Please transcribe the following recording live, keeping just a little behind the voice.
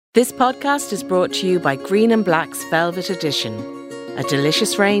This podcast is brought to you by Green and Black's Velvet Edition, a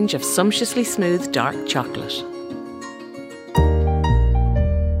delicious range of sumptuously smooth dark chocolate.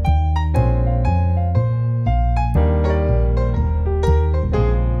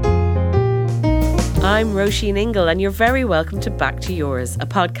 I'm Roisin Ingle, and you're very welcome to Back to Yours, a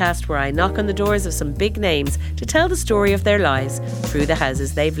podcast where I knock on the doors of some big names to tell the story of their lives through the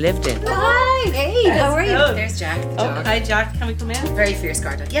houses they've lived in. Hi! Hey, how are you? There's Jack, the dog. Hi Jack, can we come in? Very fierce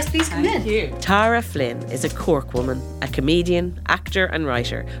guard. Yes, please come in. Thank you. Tara Flynn is a Cork woman, a comedian, actor and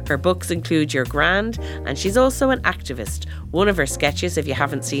writer. Her books include Your Grand, and she's also an activist. One of her sketches, if you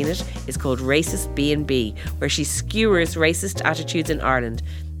haven't seen it, is called Racist B&B, where she skewers racist attitudes in Ireland.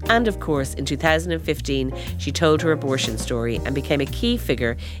 And of course, in 2015, she told her abortion story and became a key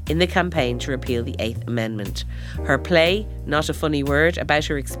figure in the campaign to repeal the 8th Amendment. Her play, Not a Funny Word, about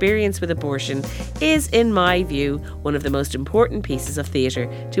her experience with abortion is, in my view, one of the most important pieces of theatre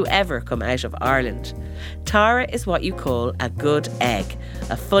to ever come out of Ireland. Tara is what you call a good egg,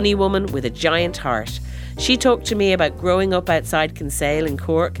 a funny woman with a giant heart. She talked to me about growing up outside Kinsale in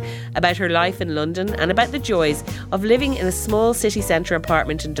Cork, about her life in London, and about the joys of living in a small city centre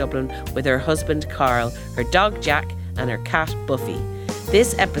apartment in Dublin with her husband Carl, her dog Jack, and her cat Buffy.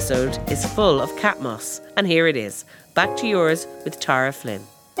 This episode is full of cat moss, and here it is. Back to Yours with Tara Flynn.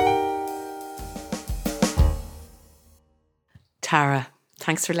 Tara,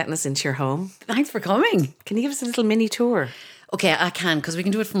 thanks for letting us into your home. Thanks for coming. Can you give us a little mini tour? Okay, I can, because we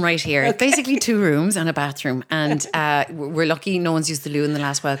can do it from right here. Okay. It's basically 2 rooms and a bathroom. And we're lucky no one's used the loo in the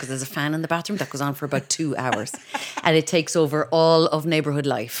last while, because there's a fan in the bathroom that goes on for about 2 hours. And it takes over all of neighbourhood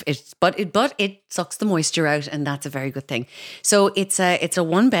life. But it sucks the moisture out, and that's a very good thing. So it's a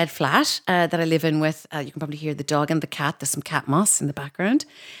 1-bed flat that I live in with, you can probably hear the dog and the cat. There's some cat moss in the background.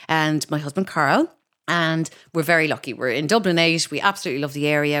 And my husband, Carl. And we're very lucky. We're in Dublin 8. We absolutely love the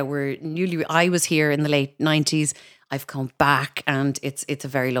area. I was here in the late 90s. I've come back, and it's a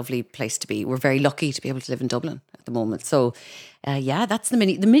very lovely place to be. We're very lucky to be able to live in Dublin at the moment. So, that's the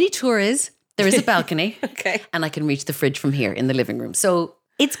mini tour is there is a balcony, okay, and I can reach the fridge from here in the living room. So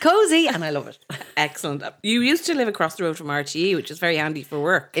it's cozy, and I love it. Excellent. You used to live across the road from RTE, which is very handy for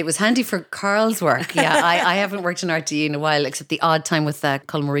work. It was handy for Carl's work. Yeah, I haven't worked in RTE in a while, except the odd time with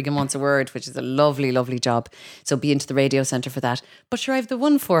Colm Regan Wants a Word, which is a lovely, lovely job. So be into the radio centre for that. But sure, I have the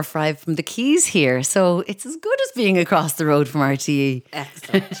 145 from the Keys here, so it's as good as being across the road from RTE.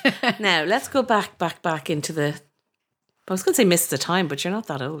 Excellent. Now let's go back into the. I was going to say mists of time, but you're not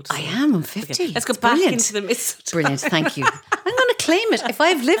that old. So. I am. I'm 50. Okay. Let's go back into the mists of time. Brilliant. Thank you. I'm going to claim it. If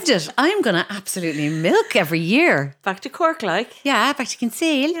I've lived it, I'm going to absolutely milk every year. Back to Cork, like. Yeah, back to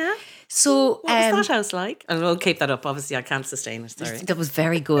Kinsale. Yeah. So, what was that house like? And we'll keep that up. Obviously, I can't sustain it. Sorry. That was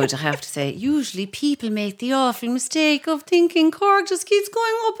very good, I have to say. Usually people make the awful mistake of thinking Cork just keeps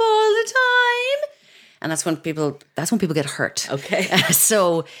going up all the time. And that's when people get hurt. Okay.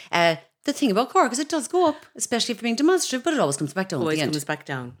 The thing about Cork is it does go up, especially if you're being demonstrative, but it always comes back down. Always comes back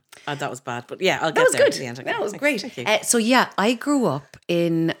down. That was bad, but yeah, I'll get there at the end. That was great. I grew up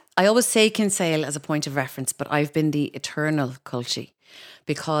in, I always say Kinsale as a point of reference, but I've been the eternal cultie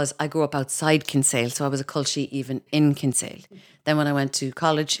because I grew up outside Kinsale, so I was a cultie even in Kinsale. Then when I went to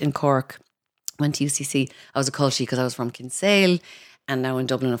college in Cork, went to UCC, I was a cultie because I was from Kinsale, and now in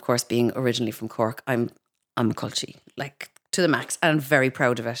Dublin, of course, being originally from Cork, I'm a cultie, like to the max, and I'm very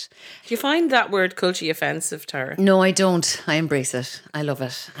proud of it. Do you find that word cultie offensive, Tara? No, I don't. I embrace it. I love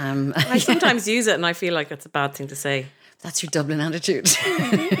it. I sometimes use it and I feel like it's a bad thing to say. That's your Dublin attitude.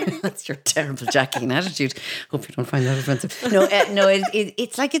 That's your terrible Jackie attitude. Hope you don't find that offensive.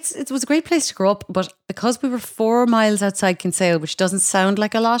 It was a great place to grow up, but because we were 4 miles outside Kinsale, which doesn't sound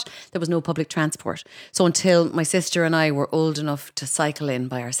like a lot, there was no public transport. So until my sister and I were old enough to cycle in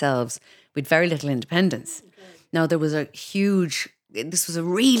by ourselves, we had very little independence. Now, this was a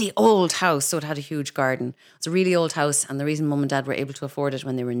really old house, so it had a huge garden. It was a really old house, and the reason Mum and Dad were able to afford it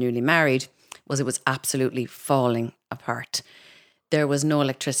when they were newly married was it was absolutely falling apart. There was no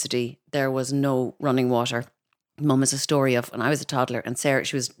electricity. There was no running water. Mum has a story of when I was a toddler, and Sarah,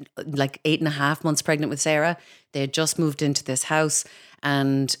 she was like 8.5 months pregnant with Sarah. They had just moved into this house,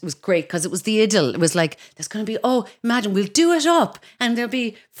 and it was great because it was the idyll. It was like, there's going to be, imagine we'll do it up, and there'll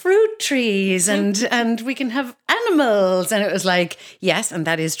be fruit trees, and we can have animals. And it was like, yes, and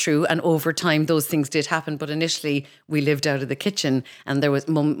that is true. And over time, those things did happen. But initially, we lived out of the kitchen, and there was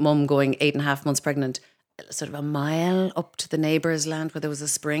mum going 8.5 months pregnant, sort of a mile up to the neighbour's land where there was a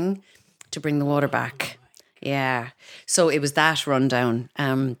spring to bring the water back. Yeah. So it was that rundown.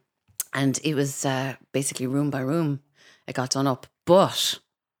 And it was basically room by room. It got done up. But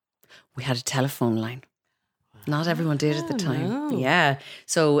we had a telephone line. Wow. Not everyone did at the time. Yeah.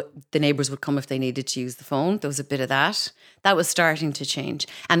 So the neighbours would come if they needed to use the phone. There was a bit of that. That was starting to change.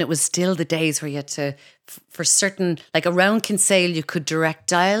 And it was still the days where you had to, for certain, like around Kinsale, you could direct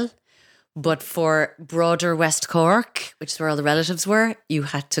dial. But for broader West Cork, which is where all the relatives were, you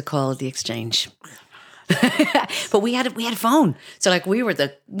had to call the exchange. But we had a phone, so like we were the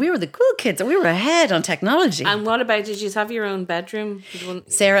cool kids, and we were ahead on technology. And what about, did you have your own bedroom?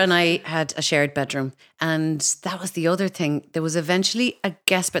 Sarah and I had a shared bedroom, and that was the other thing. There was eventually a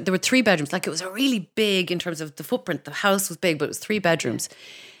guest bed. There were 3 bedrooms. Like, it was a really big in terms of the footprint. The house was big, but it was 3 bedrooms.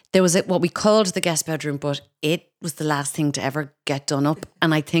 There was what we called the guest bedroom, but it was the last thing to ever get done up.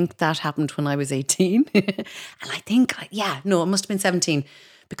 And I think that happened when I was 18. And I think, it must have been 17.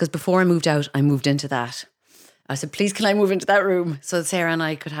 Because before I moved out, I moved into that. I said, please, can I move into that room? So Sarah and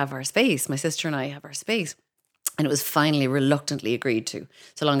I could have our space. My sister and I have our space. And it was finally reluctantly agreed to,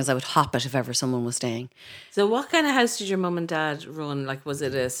 so long as I would hop it if ever someone was staying. So what kind of house did your mum and dad run? Like, was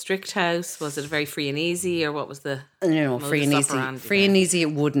it a strict house? Was it very free and easy? Or what was the... No, free and easy. Free and easy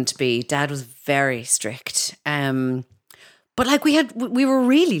it wouldn't be. Dad was very strict. But like we were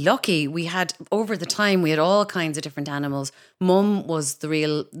really lucky. We had, over the time, we had all kinds of different animals. Mum was the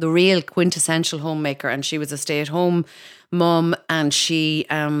real quintessential homemaker, and she was a stay-at-home mum, and she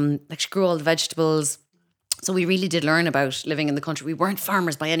grew all the vegetables. So we really did learn about living in the country. We weren't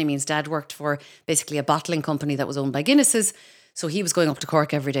farmers by any means. Dad worked for basically a bottling company that was owned by Guinnesses. So he was going up to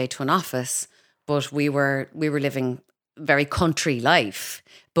Cork every day to an office, but we were living very country life,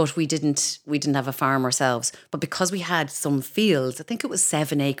 but we didn't have a farm ourselves. But because we had some fields, I think it was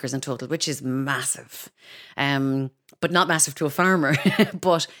 7 acres in total, which is massive, but not massive to a farmer.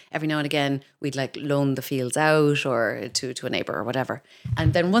 But every now and again, we'd like loan the fields out or to a neighbour or whatever.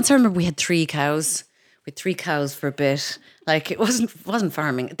 And then once I remember, we had 3 cows. We had 3 cows for a bit. Like, it wasn't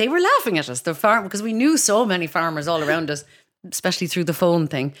farming. They were laughing at us, the farm, because we knew so many farmers all around us, especially through the phone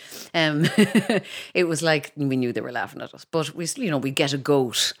thing. It was like we knew they were laughing at us. But we'd get a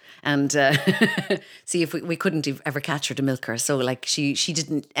goat and see if we couldn't ever catch her to milk her. So like she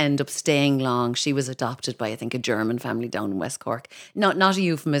didn't end up staying long. She was adopted by, I think, a German family down in West Cork. Not a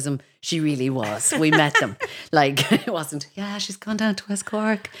euphemism. She really was. We met them. Like, it wasn't, she's gone down to West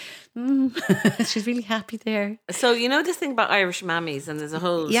Cork. She's really happy there. So this thing about Irish mammies, and there's a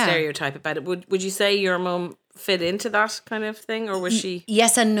whole stereotype about it. Would you say your mum fit into that kind of thing, or was she?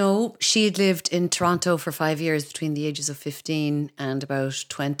 Yes and no. She had lived in Toronto for 5 years between the ages of 15 and about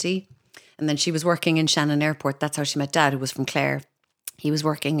 20. And then she was working in Shannon Airport. That's how she met Dad, who was from Clare. He was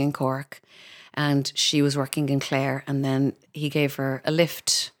working in Cork and she was working in Clare. And then he gave her a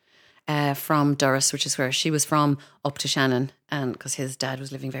lift from Doris, which is where she was from, up to Shannon, and because his dad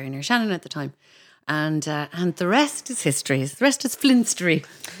was living very near Shannon at the time. And the rest is history. The rest is flintstory.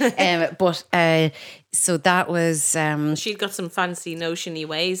 So that was... she'd got some fancy notiony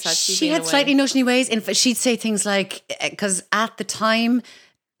ways, had she? She had slightly notiony ways. In fact, she'd say things like... Because at the time,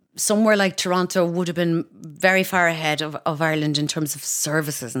 somewhere like Toronto would have been very far ahead of Ireland in terms of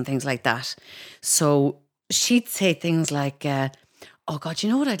services and things like that. So she'd say things like... oh God, you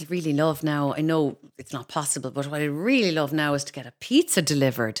know what I'd really love now? I know it's not possible, but what I'd really love now is to get a pizza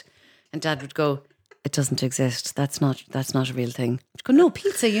delivered. And Dad would go, it doesn't exist. That's not a real thing. I'd go, no,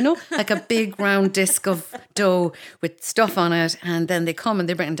 pizza, like a big round disc of dough with stuff on it. And then they come and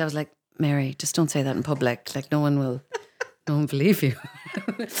they bring it. And Dad was like, Mary, just don't say that in public. Like, no one will believe you.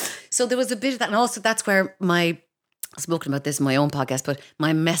 So there was a bit of that. And also that's where I've spoken about this in my own podcast, but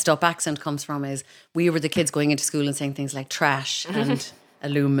my messed up accent comes from is we were the kids going into school and saying things like trash and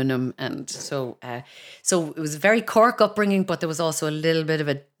aluminum, and so it was a very Cork upbringing, but there was also a little bit of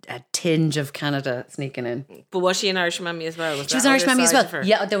a tinge of Canada sneaking in. But was she an Irish mammy as well? She was an Irish mammy as well.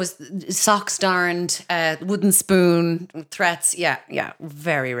 Yeah, there was socks darned, wooden spoon, threats. Yeah,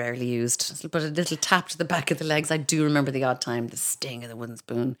 very rarely used. But a little tap to the back of the legs. I do remember the odd time, the sting of the wooden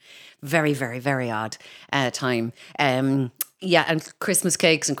spoon. Very, very, very odd time. And Christmas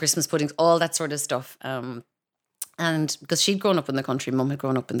cakes and Christmas puddings, all that sort of stuff. And because she'd grown up in the country, Mum had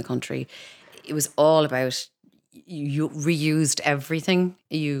grown up in the country, it was all about you reused everything.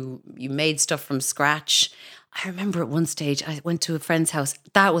 You made stuff from scratch. I remember at one stage I went to a friend's house.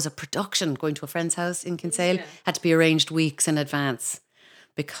 That was a production, going to a friend's house in Kinsale. Had to be arranged weeks in advance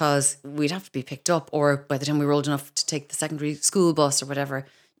because we'd have to be picked up, or by the time we were old enough to take the secondary school bus or whatever,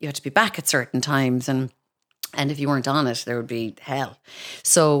 you had to be back at certain times. And if you weren't on it, there would be hell.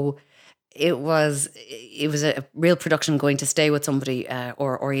 So it was a real production going to stay with somebody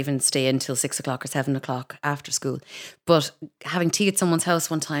or even stay until 6 o'clock or 7 o'clock after school. But having tea at someone's house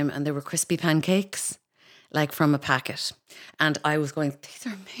one time, and there were crispy pancakes, like from a packet. And I was going, these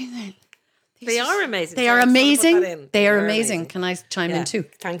are amazing. They are amazing. They Sorry, are I just wanna put that amazing. in. They are amazing. Can I chime in too?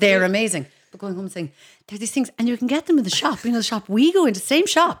 They're you. amazing. But going home saying, there are these things, and you can get them in the shop. You know, the shop we go into, same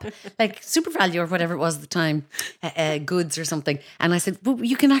shop, like Super Value or whatever it was at the time, Goods or something. And I said, well,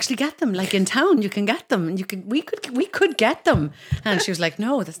 you can actually get them, like in town. You can get them, and we could get them. And she was like,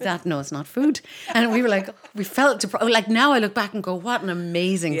 no, no, it's not food. And we were like, we felt like now I look back and go, what an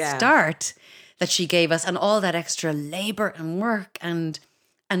amazing start that she gave us, and all that extra labor and work and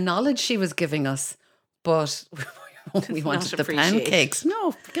knowledge she was giving us, but. We wanted the pancakes.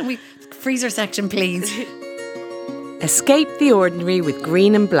 No, can we freezer section, please? Escape the ordinary with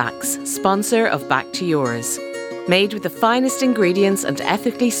Green and Blacks, sponsor of Back to Yours. Made with the finest ingredients and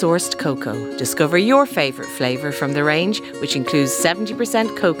ethically sourced cocoa. Discover your favourite flavour from the range, which includes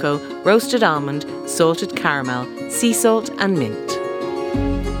 70% cocoa, roasted almond, salted caramel, sea salt and mint.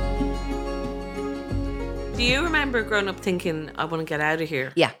 Do you remember growing up thinking, I want to get out of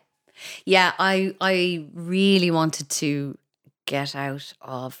here? Yeah. Yeah, I really wanted to get out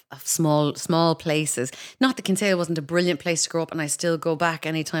of small places. Not that Kinsale wasn't a brilliant place to grow up, and I still go back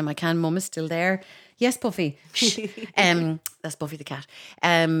anytime I can. Mum is still there. Yes, Buffy. That's Buffy the cat.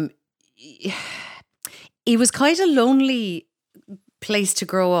 It was quite a lonely place to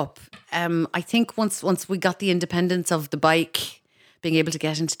grow up. I think once we got the independence of the bike, being able to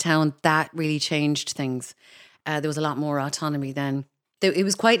get into town, that really changed things. There was a lot more autonomy then. It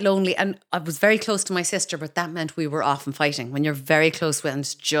was quite lonely, and I was very close to my sister, but that meant we were often fighting. When you're very close with, and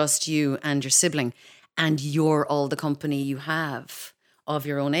it's just you and your sibling, and you're all the company you have of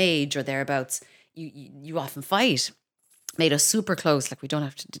your own age or thereabouts, you often fight. Made us super close. Like, we don't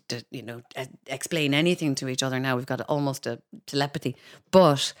have to explain anything to each other now. We've got almost a telepathy,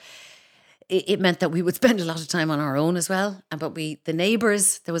 but it meant that we would spend a lot of time on our own as well. But the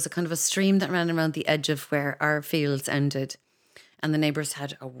neighbours, there was a kind of a stream that ran around the edge of where our fields ended. And the neighbours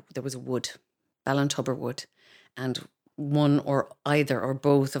there was a wood, Ballantubber wood, and one or either or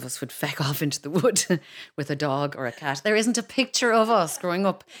both of us would feck off into the wood with a dog or a cat. There isn't a picture of us growing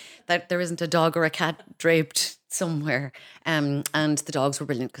up that there isn't a dog or a cat draped somewhere. And the dogs were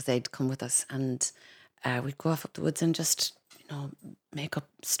brilliant because they'd come with us, and we'd go off up the woods and just, make up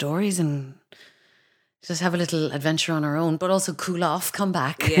stories and just have a little adventure on our own, but also cool off, come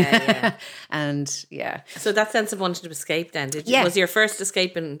back. Yeah. And yeah. So that sense of wanting to escape then, was your first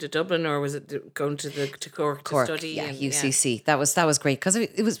escape into Dublin, or was it going to Cork to study? Yeah, UCC. That was great because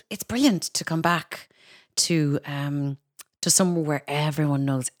it's brilliant to come back to somewhere where everyone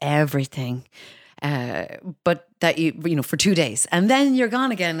knows everything. But that for 2 days, and then you're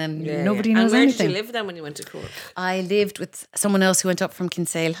gone again, and nobody knows anything. And where did you live then when you went to Cork? I lived with someone else who went up from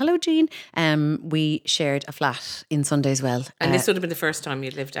Kinsale. Hello, Jean. We shared a flat in Sundayswell. And this would have been the first time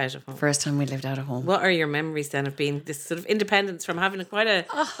you'd lived out of home? First time we lived out of home. What are your memories then of being this sort of independence from having I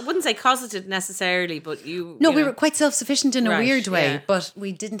wouldn't say closeted necessarily, but we were quite self-sufficient in a weird way, but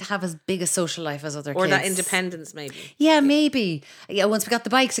we didn't have as big a social life as other kids. Or that independence maybe. Yeah, maybe. Yeah, once we got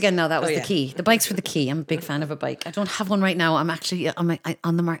the bikes again now, that was the key. The bikes were the key. I'm a big fan of a bike. I don't have one right now. I'm actually I'm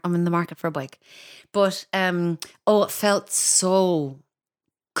in the market for a bike, but it felt so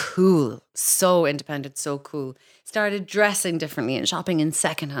cool, so independent, so cool. Started dressing differently and shopping in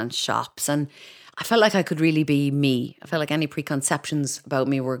secondhand shops, and I felt like I could really be me. I felt like any preconceptions about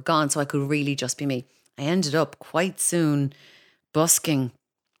me were gone, so I could really just be me. I ended up quite soon busking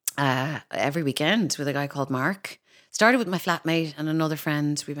every weekend with a guy called Mark. Started with my flatmate and another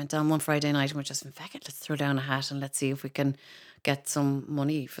friend. We went down one Friday night and we're just, feck it, let's throw down a hat and let's see if we can get some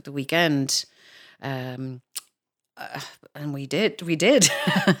money for the weekend. And we did.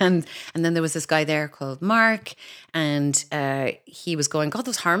 and then there was this guy there called Mark, and he was going, God,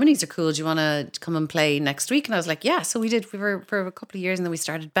 those harmonies are cool. Do you want to come and play next week? And I was like, yeah. So we did. We were for a couple of years, and then we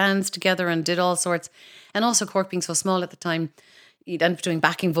started bands together and did all sorts. And also Cork being so small at the time, you'd end up doing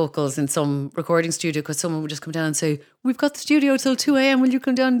backing vocals in some recording studio because someone would just come down and say, we've got the studio till 2 a.m. Will you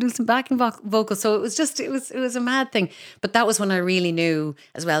come down and do some backing vocals? So it was a mad thing. But that was when I really knew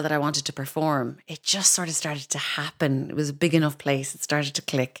as well that I wanted to perform. It just sort of started to happen. It was a big enough place. It started to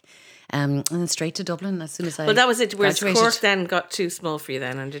click. And then straight to Dublin as soon as I Well, that was it. Whereas graduated. Cork then got too small for you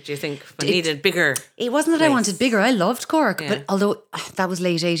then, and did you think I needed bigger? It wasn't that place. I wanted bigger. I loved Cork, Yeah. but although that was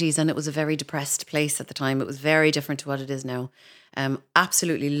late 80s and it was a very depressed place at the time, it was very different to what it is now.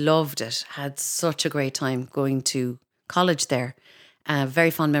 Absolutely loved it. Had such a great time going to college there.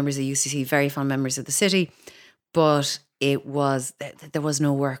 Very fond memories of UCC, very fond memories of the city, but there was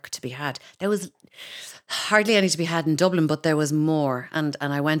no work to be had. There was hardly any to be had in Dublin, but there was more. And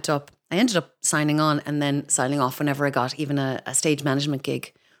I ended up signing on and then signing off whenever I got even a stage management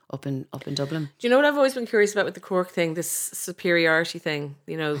gig up in Dublin. Do you know what I've always been curious about with the Cork thing, this superiority thing,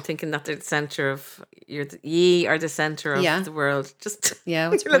 you know, thinking that they're the centre of, ye are the centre of the world. Just,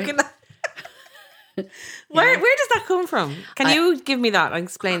 Yeah, you're looking at where does that come from? Can you give me that and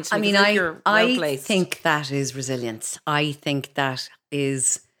explain to me? I mean, I think that is resilience. I think that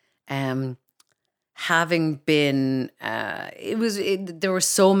is having been there were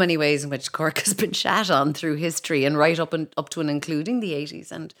so many ways in which Cork has been shat on through history, and right up to and including the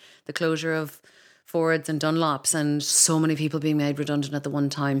 80s and the closure of Fords and Dunlops, and so many people being made redundant at the one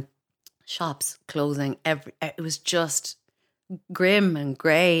time, shops closing, it was just grim and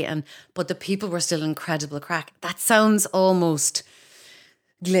grey, but the people were still incredible crack. That sounds almost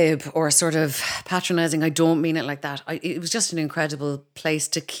glib or sort of patronising. I don't mean it like that. It was just an incredible place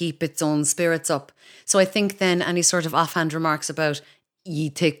to keep its own spirits up. So I think then any sort of offhand remarks about ye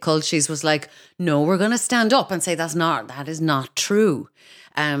thick cultures was like, no, we're going to stand up and say that is not true.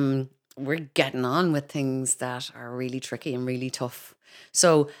 We're getting on with things that are really tricky and really tough.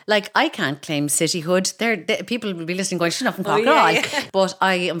 So, like, I can't claim cityhood. People will be listening going, she's not from Cork at all. Yeah. But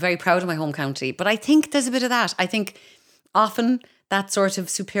I am very proud of my home county. But I think there's a bit of that. I think often that sort of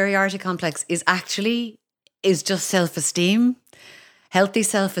superiority complex is just self-esteem, healthy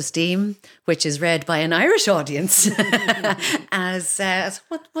self-esteem, which is read by an Irish audience as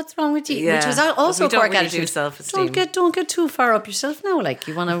what's wrong with you? Yeah. Which was also a Cork attitude. Self-esteem. Don't get too far up yourself now. Like,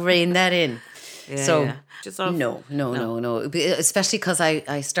 you want to rein that in. No. Especially because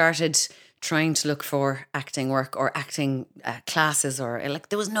I started trying to look for acting work or acting classes, or like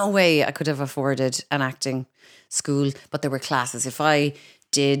there was no way I could have afforded an acting school, but there were classes. If I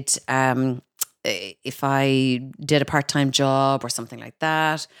did a part-time job or something like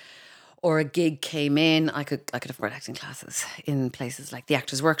that, or a gig came in, I could afford acting classes in places like the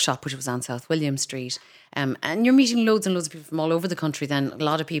Actors Workshop, which was on South William Street. And you're meeting loads and loads of people from all over the country. Then a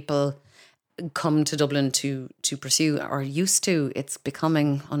lot of people come to Dublin to pursue, or used to. It's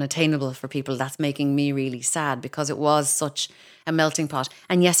becoming unattainable for people. That's making me really sad, because it was such a melting pot.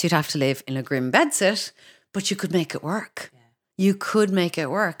 And yes, you'd have to live in a grim bedsit, but you could make it work. Yeah. You could make it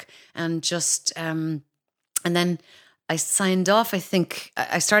work. And just and then I signed off. I think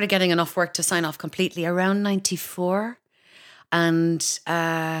I started getting enough work to sign off completely around 94, and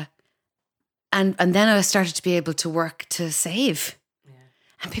then I started to be able to work to save.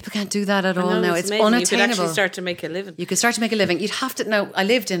 And people can't do that at all now. It's unattainable. You could actually start to make a living. You could start to make a living. You'd have to. Now, I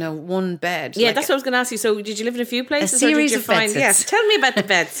lived in a one bed. Yeah, that's what I was going to ask you. So, did you live in a few places? A series of bedsits. Yes, tell me about the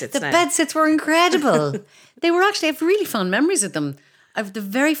bedsits. The bedsits were incredible. They were actually, I have really fond memories of them. The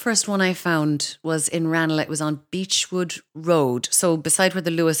very first one I found was in Ranelagh. It was on Beechwood Road. So beside where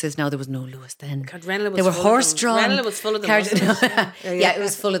the Lewis is now, there was no Lewis then. God, Ranelagh was they were horse-drawn. Ranelagh was full of them. Yeah, it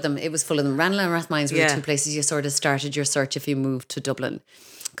was full of them. It was full of them. Ranelagh and Rathmines were the two places you sort of started your search if you moved to Dublin,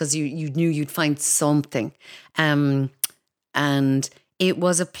 because you knew you'd find something. And it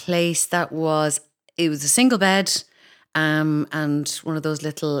was a place it was a single bed, and one of those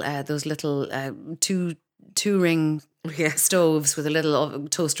little two-ring stoves with a little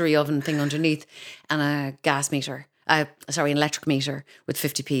toastery oven thing underneath, and a gas meter. An electric meter with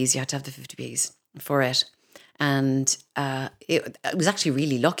 50p's. You had to have the 50p's for it. And it was actually a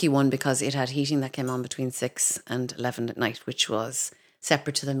really lucky one, because it had heating that came on between 6 and 11 at night, which was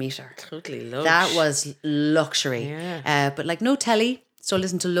separate to the meter. Totally lush. That was luxury. Yeah. But like no telly, so I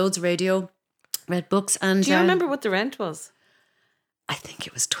listened to loads of radio, read books. And do you remember what the rent was? I think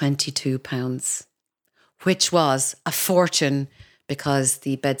it was £22, which was a fortune, because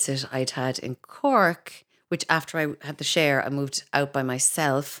the bedsit I'd had in Cork, which after I had the share, I moved out by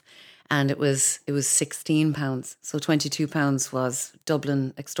myself, and it was £16. So £22 was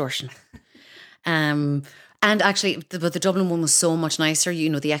Dublin extortion. And actually, but the Dublin one was so much nicer. You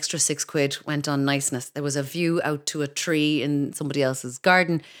know, the extra £6 went on niceness. There was a view out to a tree in somebody else's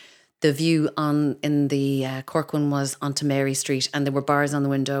garden. The view in the Cork one was onto Mary Street, and there were bars on the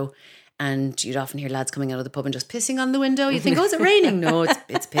window, and you'd often hear lads coming out of the pub and just pissing on the window. You think, oh, is it raining? No,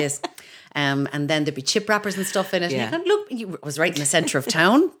 it's piss. And then there'd be chip wrappers and stuff in it. Yeah. And you thought, look, you was right in the centre of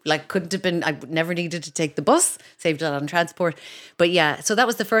town. Like, couldn't have been, I never needed to take the bus, saved a lot on transport. But yeah, so that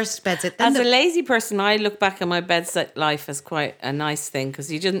was the first bedsit. As a lazy person, I look back on my bedsit life as quite a nice thing,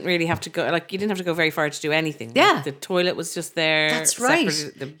 because you didn't really have to go, you didn't have to go very far to do anything. Yeah. Like, the toilet was just there. That's right.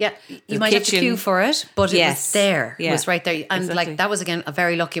 The you might have to queue for it, but it was there. Yeah. It was right there. And exactly. that was, again, a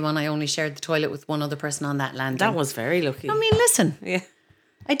very lucky one. I only shared the toilet with one other person on that landing. That was very lucky. I mean, listen. Yeah.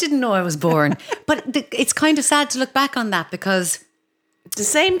 I didn't know I was born. But it's kind of sad to look back on that, because It's the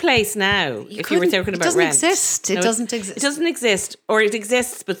same place now. If you were talking about rent, it doesn't exist. It doesn't exist, or it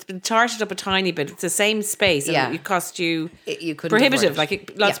exists, but it's been charted up a tiny bit. It's the same space, and it cost you prohibitive.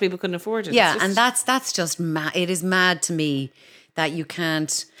 Lots of people couldn't afford it. Yeah, and that's just mad. It is mad to me that you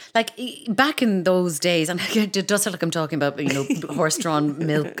can't, like, back in those days, and it does sound like I'm talking about, horse-drawn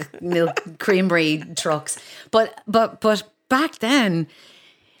milk creamery trucks, but back then,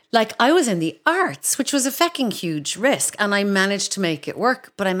 like, I was in the arts, which was a fucking huge risk, and I managed to make it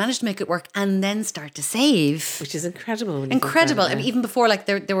work. But I managed to make it work and then start to save, which is incredible. Incredible. I mean, even before, like,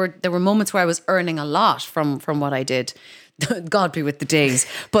 there were moments where I was earning a lot from what I did. God be with the days.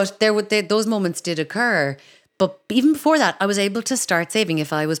 But those moments did occur. But even before that, I was able to start saving.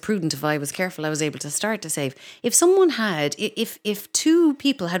 If I was prudent, if I was careful, I was able to start to save. If someone had, if two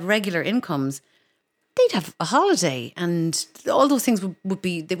people had regular incomes, they'd have a holiday, and all those things would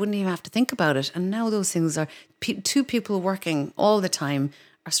be, they wouldn't even have to think about it. And now those things are, two people working all the time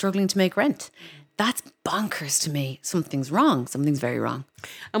are struggling to make rent. That's bonkers to me. Something's wrong. Something's very wrong.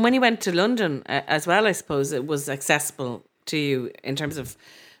 And when you went to London as well, I suppose it was accessible to you in terms of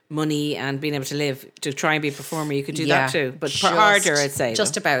money and being able to live, to try and be a performer. You could do that too, but harder, I'd say.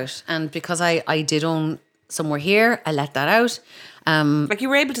 Just about. And because I did own somewhere here, I let that out. Like, you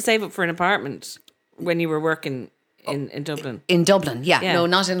were able to save up for an apartment when you were working in Dublin. In Dublin, yeah. No,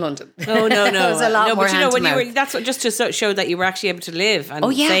 not in London. No. It was a lot more hand to mouth. That's just to show that you were actually able to live and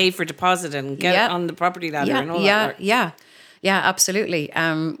save for deposit and get on the property ladder and all that. Yeah, absolutely.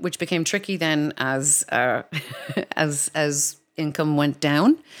 Which became tricky then as income went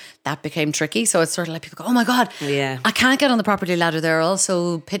down. That became tricky. So it's sort of like people go, oh my God, I can't get on the property ladder. There are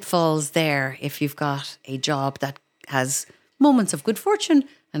also pitfalls there if you've got a job that has moments of good fortune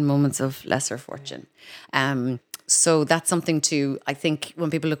and moments of lesser fortune. So that's something to, I think,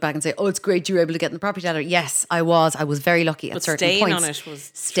 when people look back and say, oh, it's great you were able to get in the property ladder. Yes, I was very lucky at certain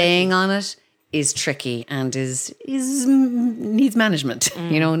points. Staying on it is tricky and needs management,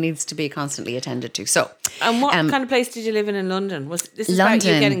 needs to be constantly attended to. So, and what kind of place did you live in London? Was this about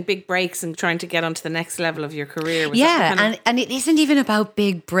you getting big breaks and trying to get onto the next level of your career? And it isn't even about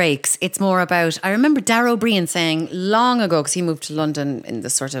big breaks. It's more about, I remember Darrow Breen saying long ago, because he moved to London in the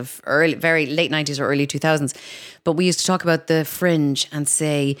sort of very late 90s or early 2000s, but we used to talk about the Fringe and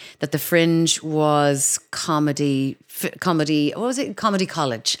say that the Fringe was comedy, what was it? Comedy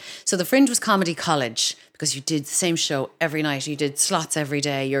college. So the Fringe was comedy college because you did the same show every night. You did slots every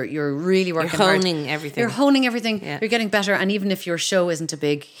day. You're really working hard. You're honing everything. Yeah. You're getting better. And even if your show isn't a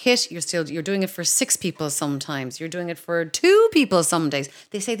big hit, you're doing it for 6 people sometimes. You're doing it for 2 people some days.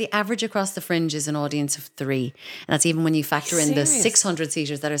 They say the average across the Fringe is an audience of 3. And that's even when you factor in the 600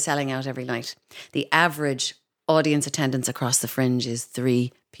 seaters that are selling out every night. The average audience attendance across the Fringe is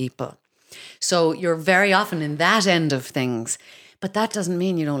 3 people. So you're very often in that end of things. But that doesn't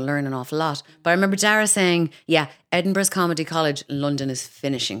mean you don't learn an awful lot. But I remember Dara saying, Edinburgh's Comedy College, London is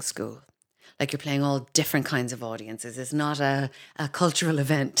finishing school. Like, you're playing all different kinds of audiences. It's not a cultural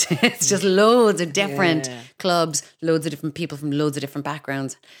event. It's just loads of different clubs, loads of different people from loads of different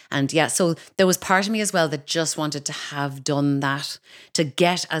backgrounds. And so there was part of me as well that just wanted to have done that, to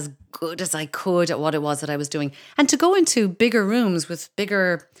get as good as I could at what it was that I was doing. And to go into bigger rooms with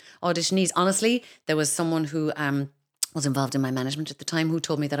bigger auditionees. Honestly, there was someone who was involved in my management at the time who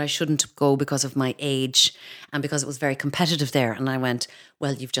told me that I shouldn't go because of my age and because it was very competitive there. And I went,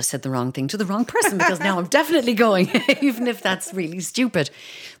 well, you've just said the wrong thing to the wrong person, because now I'm definitely going, even if that's really stupid.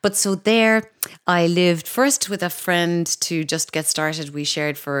 But so there I lived first with a friend to just get started. We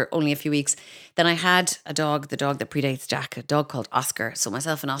shared for only a few weeks. Then I had a dog, the dog that predates Jack, a dog called Oscar. So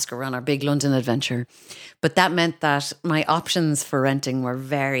myself and Oscar were on our big London adventure. But that meant that my options for renting were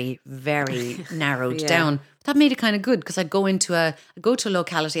very, very narrowed down. That made it kind of good, because I'd go to a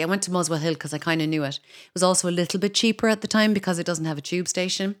locality. I went to Muswell Hill because I kind of knew it. It was also a little bit cheaper at the time because it doesn't have a tube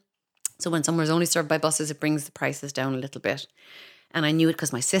station. So when somewhere's only served by buses, it brings the prices down a little bit. And I knew it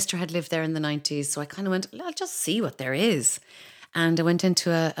because my sister had lived there in the 90s. So I kind of went, I'll just see what there is. And I went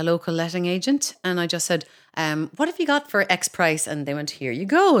into a local letting agent and I just said, what have you got for X price? And they went, here you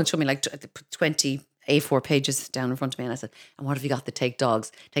go. And showed me like 20 A4 pages down in front of me. And I said, and what have you got that takes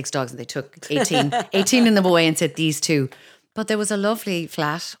dogs? And they took 18 in them away and said, these 2. But there was a lovely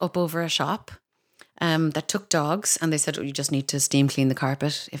flat up over a shop that took dogs. And they said, you just need to steam clean the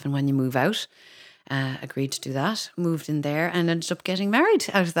carpet if and when you move out. Agreed to do that. Moved in there and ended up getting married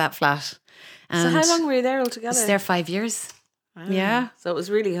out of that flat. And so how long were you there altogether? I was there 5 years. Wow. Yeah. So it was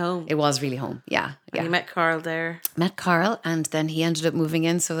really home. It was really home. Yeah. And you met Carl there. Met Carl, and then he ended up moving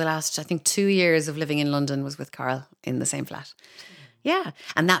in. So the last, I think, 2 years of living in London was with Carl in the same flat. Yeah.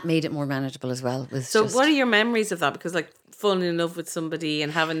 And that made it more manageable as well. So what are your memories of that? Because like falling in love with somebody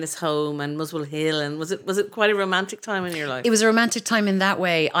and having this home and Muswell Hill, and was it quite a romantic time in your life? It was a romantic time in that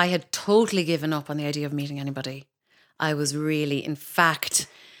way. I had totally given up on the idea of meeting anybody. I was really, in fact,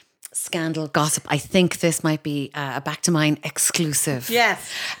 scandal, gossip. I think this might be a Back to Mine exclusive.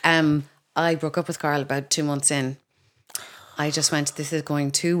 Yes. I broke up with Carl about 2 months in. I just went, this is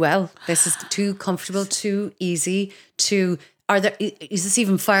going too well. This is too comfortable, too easy, is this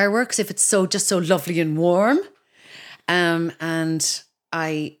even fireworks if it's just so lovely and warm? And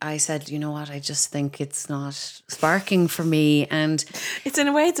I said, you know what, I just think it's not sparking for me. And it's in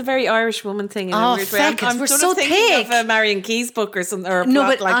a way, it's a very Irish woman thing. In a weird way. I'm we're sort so of thinking thick. of a Marion Keyes book or something, or a no, plot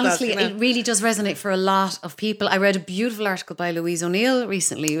but like honestly, that, you know? It really does resonate for a lot of people. I read a beautiful article by Louise O'Neill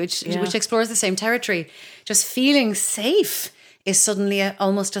recently, which explores the same territory. Just feeling safe is suddenly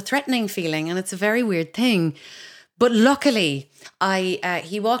almost a threatening feeling, and it's a very weird thing. But luckily,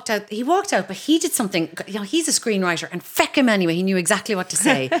 he walked out, but he did something, he's a screenwriter, and feck him anyway, he knew exactly what to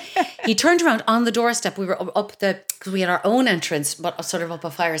say. He turned around on the doorstep, we were because we had our own entrance, but sort of up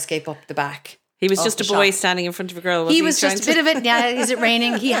a fire escape up the back. He was just a boy standing in front of a girl. He was just a bit of it. Yeah, is it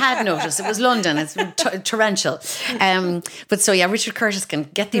raining? He had noticed. It was London. It's torrential. But so, yeah, Richard Curtis can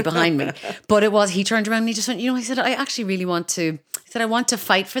get thee behind me. But he turned around and he just went, he said, I actually really want to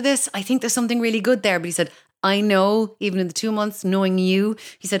fight for this. I think there's something really good there. But he said, I know, even in the 2 months, knowing you,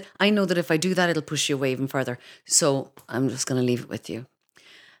 he said, I know that if I do that, it'll push you away even further. So I'm just going to leave it with you.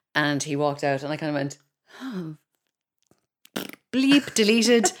 And he walked out and I kind of went, oh. Bleep,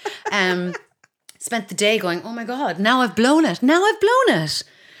 deleted. Spent the day going, oh my God, now I've blown it.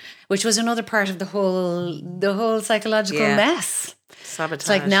 Which was another part of the whole psychological mess. Sabotage. It's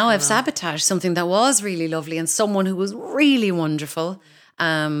like now I've sabotaged something that was really lovely and someone who was really wonderful.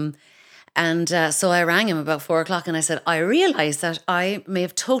 So I rang him about 4:00 and I said, I realised that I may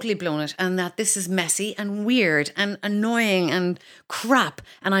have totally blown it and that this is messy and weird and annoying and crap.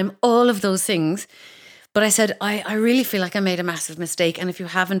 And I'm all of those things. But I said, I really feel like I made a massive mistake. And if you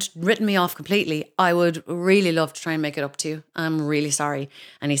haven't written me off completely, I would really love to try and make it up to you. I'm really sorry.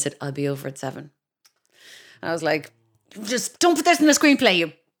 And he said, I'll be over at 7. I was like, just don't put this in the screenplay,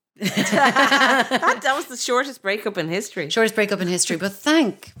 you. that was the shortest breakup in history. But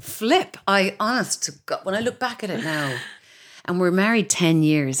thank flip. Honest to God, when I look back at it now, and we're married 10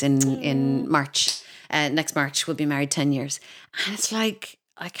 years in March. Next March, we'll be married 10 years. And it's like,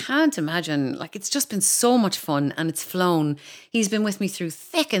 I can't imagine, like it's just been so much fun and it's flown. He's been with me through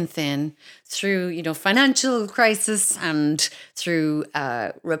thick and thin, through, financial crisis and through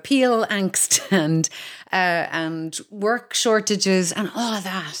repeal angst and work shortages and all of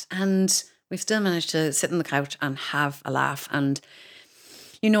that. And we've still managed to sit on the couch and have a laugh. And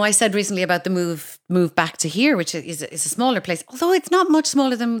I said recently about the move back to here, which is a smaller place, although it's not much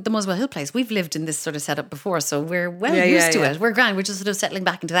smaller than the Muswell Hill place. We've lived in this sort of setup before, so we're used to it. We're grand. We're just sort of settling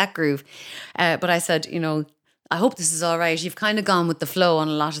back into that groove. But I said, I hope this is all right. You've kind of gone with the flow on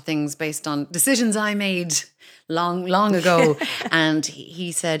a lot of things based on decisions I made long ago. And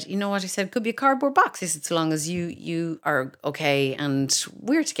he said, you know what? He said, it could be a cardboard box. He said, so long as you are okay and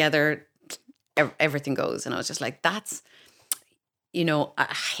we're together, everything goes. And I was just like, that's...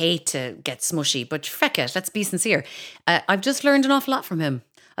 I hate to get smushy, but feck it, let's be sincere. I've just learned an awful lot from him.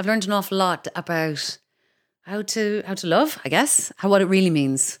 I've learned an awful lot about how to love, I guess, what it really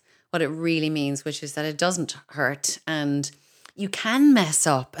means, which is that it doesn't hurt and you can mess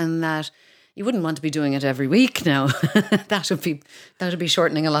up and that you wouldn't want to be doing it every week now. that would be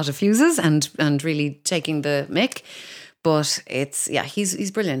shortening a lot of fuses and really taking the mick. But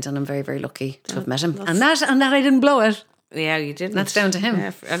he's brilliant and I'm very, very lucky to have met him. And that I didn't blow it. Yeah, you didn't. That's down to him.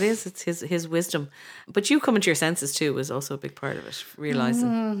 Yeah, it is. It's his wisdom. But you coming to your senses too was also a big part of it.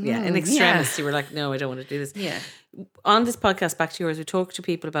 Realising, in extremis, you were like, no, I don't want to do this. Yeah. On this podcast, Back to Yours, we talk to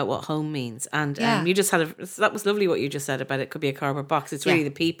people about what home means. And you just that was lovely what you just said about it could be a cardboard box. It's really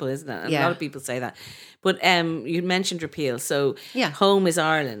the people, isn't it? And a lot of people say that. But you mentioned repeal. So home is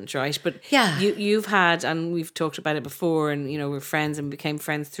Ireland, right? But you've had, and we've talked about it before, and we're friends and became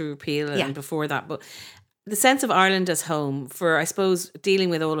friends through repeal and before that. But the sense of Ireland as home for, I suppose,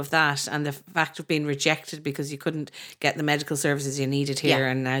 dealing with all of that and the fact of being rejected because you couldn't get the medical services you needed here.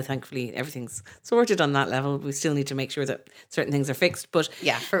 And now, thankfully, everything's sorted on that level. We still need to make sure that certain things are fixed. But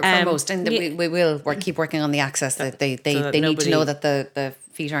for most. And we will keep working on the access. That they need to know that the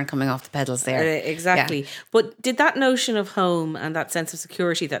feet aren't coming off the pedals there. Exactly. Yeah. But did that notion of home and that sense of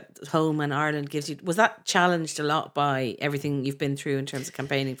security that home and Ireland gives you, was that challenged a lot by everything you've been through in terms of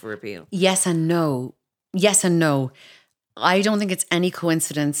campaigning for repeal? Yes and no. I don't think it's any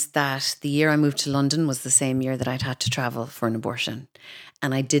coincidence that the year I moved to London was the same year that I'd had to travel for an abortion.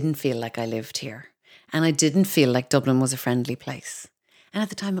 And I didn't feel like I lived here. And I didn't feel like Dublin was a friendly place. And at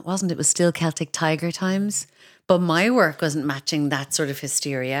the time it wasn't. It was still Celtic Tiger times. But my work wasn't matching that sort of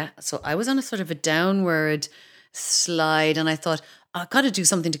hysteria. So I was on a sort of a downward slide. And I thought, I've got to do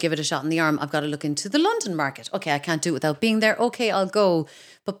something to give it a shot in the arm. I've got to look into the London market. Okay, I can't do it without being there. Okay, I'll go.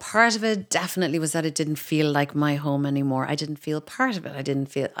 But part of it definitely was that it didn't feel like my home anymore. I didn't feel part of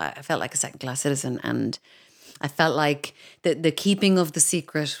it. I felt like a second-class citizen, and I felt like the keeping of the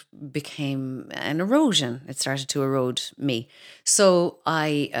secret became an erosion. It started to erode me. So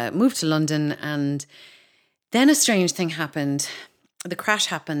I moved to London, and then a strange thing happened. The crash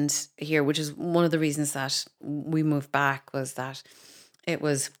happened here, which is one of the reasons that we moved back, was that it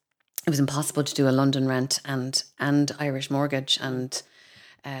was impossible to do a London rent and Irish mortgage, and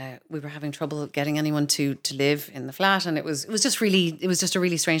we were having trouble getting anyone to live in the flat, and it was just a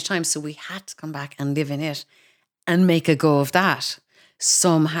really strange time. So we had to come back and live in it and make a go of that,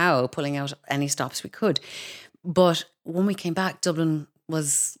 somehow pulling out any stops we could. But when we came back, Dublin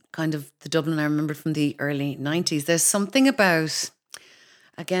was kind of the Dublin I remembered from the early 90s. There's something about,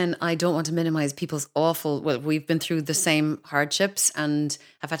 again, I don't want to minimize people's we've been through the same hardships and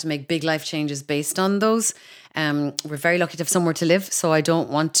have had to make big life changes based on those. We're very lucky to have somewhere to live, so I don't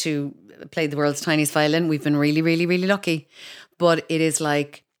want to play the world's tiniest violin. We've been really, really, really lucky. But it is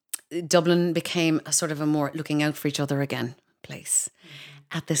like Dublin became a sort of a more looking out for each other again place.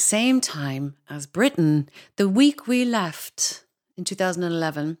 Mm-hmm. At the same time as Britain, the week we left in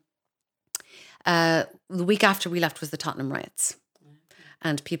 2011, the week after we left was the Tottenham riots.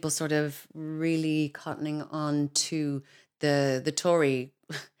 And people sort of really cottoning on to the Tory,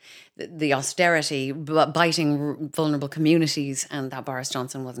 the austerity, biting vulnerable communities, and that Boris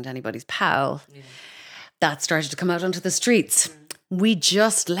Johnson wasn't anybody's pal. Yeah. That started to come out onto the streets. Mm. We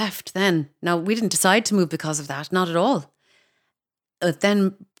just left then. Now, we didn't decide to move because of that, not at all. But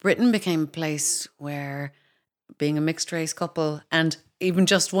then Britain became a place where being a mixed race couple, and even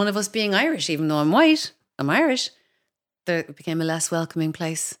just one of us being Irish, even though I'm white, I'm Irish, it became a less welcoming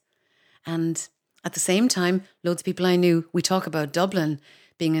place. And at the same time, loads of people I knew, we talk about Dublin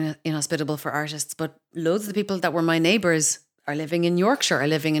being inhospitable for artists, but loads of the people that were my neighbours are living in Yorkshire, are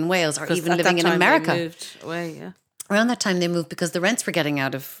living in Wales, or even living in America. They moved away, yeah. Around that time they moved because the rents were getting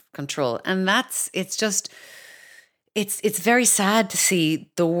out of control. And it's very sad to see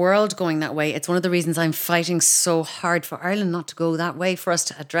the world going that way. It's one of the reasons I'm fighting so hard for Ireland not to go that way, for us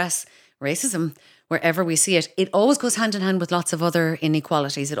to address racism wherever we see it. It always goes hand in hand with lots of other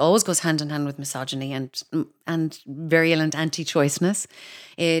inequalities. It always goes hand in hand with misogyny and virulent anti-choiceness.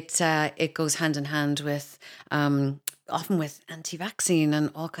 It goes hand in hand with often with anti-vaccine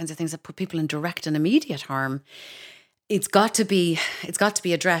and all kinds of things that put people in direct and immediate harm. It's got to be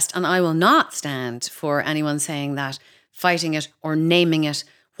addressed, and I will not stand for anyone saying that fighting it or naming it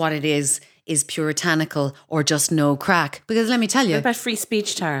what it is puritanical or just no crack. Because let me tell you. What about free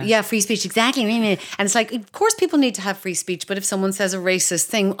speech, Tara? Yeah, free speech, exactly. And it's like, of course people need to have free speech, but if someone says a racist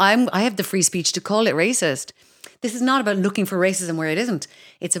thing, I have the free speech to call it racist. This is not about looking for racism where it isn't.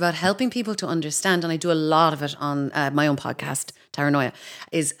 It's about helping people to understand, and I do a lot of it on my own podcast, Taranoia,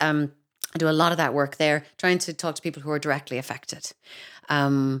 I do a lot of that work there, trying to talk to people who are directly affected.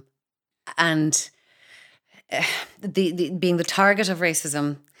 And being the target of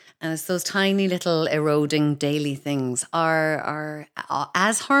racism, and it's those tiny little eroding daily things are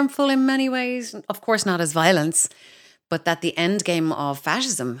as harmful in many ways, of course not as violence, but that the end game of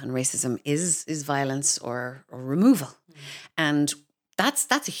fascism and racism is violence or removal. Mm. And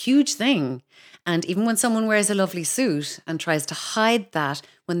that's a huge thing. And even when someone wears a lovely suit and tries to hide that,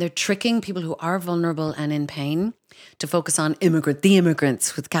 when they're tricking people who are vulnerable and in pain to focus on the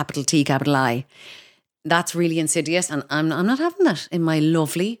immigrants with capital T, capital I, that's really insidious. And I'm not having that in my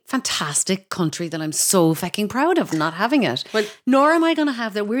lovely, fantastic country that I'm so fucking proud of, not having it. Well, nor am I going to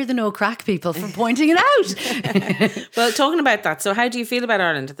have that we're the no crack people for pointing it out. Well, talking about that, so how do you feel about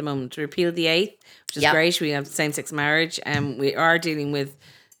Ireland at the moment? Repeal the 8th, which is great. We have same-sex marriage, and we are dealing with,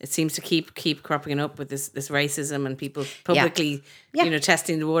 it seems to keep cropping up with this racism and people publicly,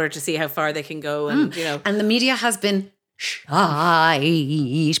 testing the water to see how far they can go. And, And the media has been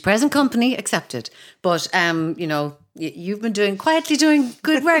shite. Present company accepted. But, you've been quietly doing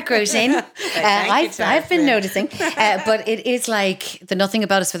good work, Roisin. I've been noticing. But it is like the nothing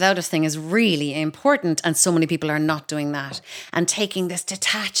about us without us thing is really important. And so many people are not doing that and taking this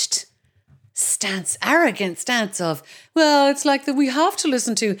detached arrogant stance of, well, it's like that we have to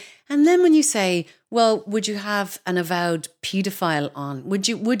listen to. And then when you say, well, would you have an avowed paedophile on? Would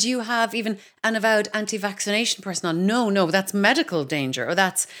you have even an avowed anti-vaccination person on? No, that's medical danger, or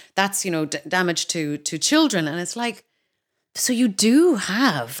that's damage to children. And it's like, so you do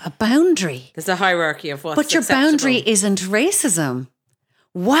have a boundary. There's a hierarchy of what's But your acceptable. boundary isn't racism.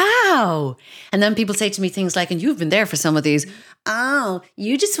 Wow. And then people say to me things like, and you've been there for some of these, oh,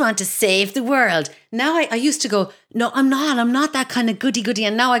 you just want to save the world. Now I used to go, no, I'm not that kind of goody.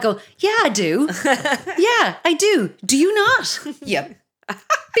 And now I go, yeah, I do. Yeah, I do. Do you not? Yep.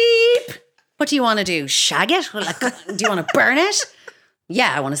 Beep. What do you want to do? Shag it? Like, do you want to burn it?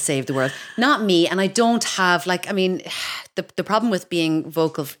 Yeah, I want to save the world. Not me. And I don't have the problem with being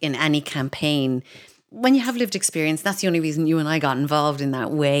vocal in any campaign, when you have lived experience, that's the only reason you and I got involved in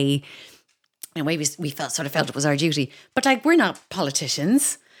that way. In a way, we felt it was our duty. But we're not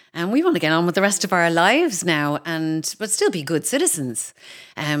politicians, and we want to get on with the rest of our lives now, but still be good citizens.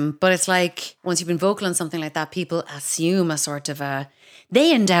 But it's like, once you've been vocal on something like that, people assume a sort of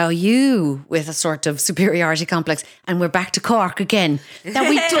they endow you with a sort of superiority complex, and we're back to Cork again, that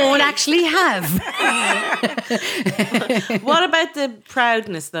we don't actually have. What about the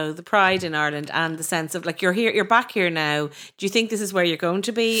proudness, though, the pride in Ireland, and the sense of like, you're back here now. Do you think this is where you're going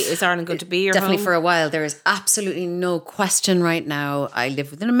to be? Is Ireland going to be your Definitely home? For a while. There is absolutely no question right now. I live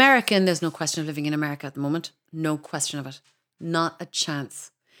with an American. There's no question of living in America at the moment. No question of it. Not a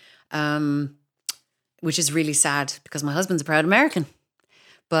chance. Which is really sad, because my husband's a proud American.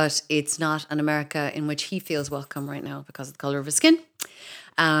 But it's not an America in which he feels welcome right now because of the colour of his skin.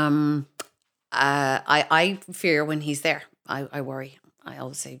 I fear when he's there. I worry. I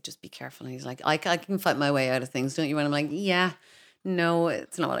always say, just be careful. And he's like, I can fight my way out of things, don't you? And I'm like, yeah, no,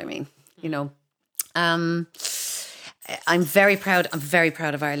 it's not what I mean. I'm very proud. I'm very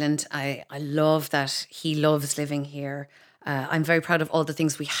proud of Ireland. I love that he loves living here. I'm very proud of all the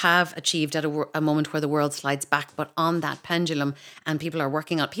things we have achieved at a moment where the world slides back, but on that pendulum, and people are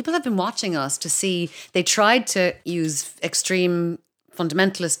working on. People have been watching us to see. They tried to use extreme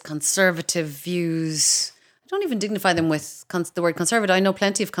fundamentalist conservative views. I don't even dignify them with the word conservative. I know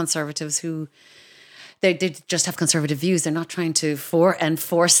plenty of conservatives who they just have conservative views. They're not trying to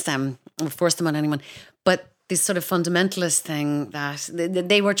force them on anyone, but this sort of fundamentalist thing that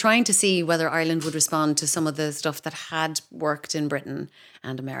they were trying to see whether Ireland would respond to some of the stuff that had worked in Britain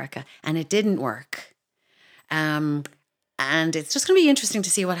and America, and it didn't work. And it's just going to be interesting to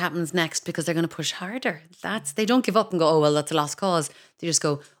see what happens next, because they're going to push harder. They don't give up and go, oh, well, that's a lost cause. They just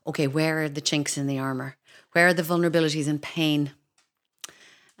go, okay, where are the chinks in the armour? Where are the vulnerabilities and pain?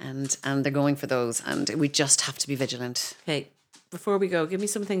 And they're going for those, and we just have to be vigilant. Okay. Before we go, give me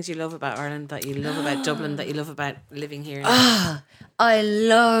some things you love about Ireland, that you love about Dublin, that you love about living here. I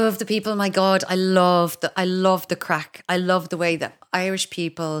love the people. My God, I love the crack. I love the way that Irish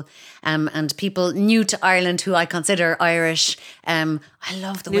people and people new to Ireland who I consider Irish. I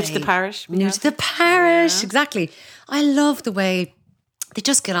love the way New to the parish. Yeah. Exactly. I love the way they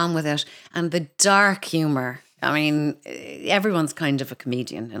just get on with it, and the dark humour. I mean, everyone's kind of a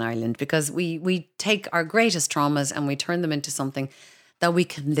comedian in Ireland, because we take our greatest traumas and we turn them into something that we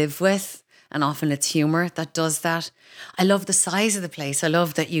can live with. And often it's humour that does that. I love the size of the place. I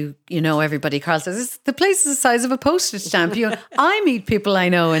love that everybody, Carl says, the place is the size of a postage stamp. I meet people I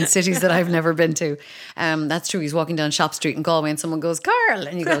know in cities that I've never been to. That's true. He's walking down Shop Street in Galway and someone goes, Carl.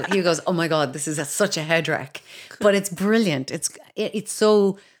 And he goes, oh my God, this is such a head wreck. But it's brilliant. It's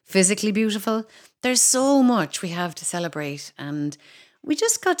so physically beautiful. There's so much we have to celebrate, and we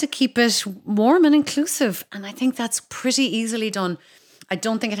just got to keep it warm and inclusive. And I think that's pretty easily done. I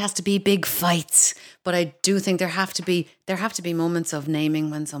don't think it has to be big fights, but I do think there have to be moments of naming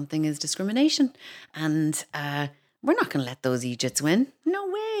when something is discrimination. And we're not going to let those Egypts win. No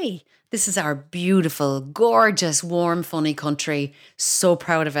way. This is our beautiful, gorgeous, warm, funny country. So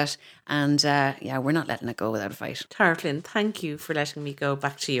proud of it. And we're not letting it go without a fight. Tara Flynn, thank you for letting me go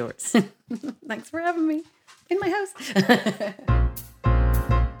back to yours. Thanks for having me in my house.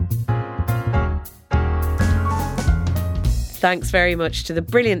 Thanks very much to the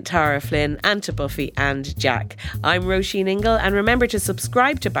brilliant Tara Flynn, and to Buffy and Jack. I'm Roisin Ingle, and remember to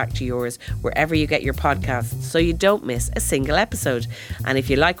subscribe to Back to Yours wherever you get your podcasts so you don't miss a single episode. And if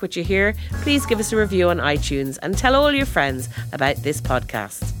you like what you hear, please give us a review on iTunes and tell all your friends about this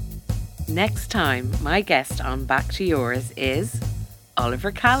podcast. Next time, my guest on Back to Yours is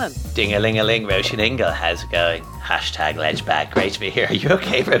Oliver Callan. Ding-a-ling-a-ling, Roisin Ingle. How's it going? #LedgeBag. Great to be here. Are you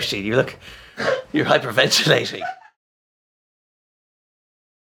okay, Roisin? You're hyperventilating.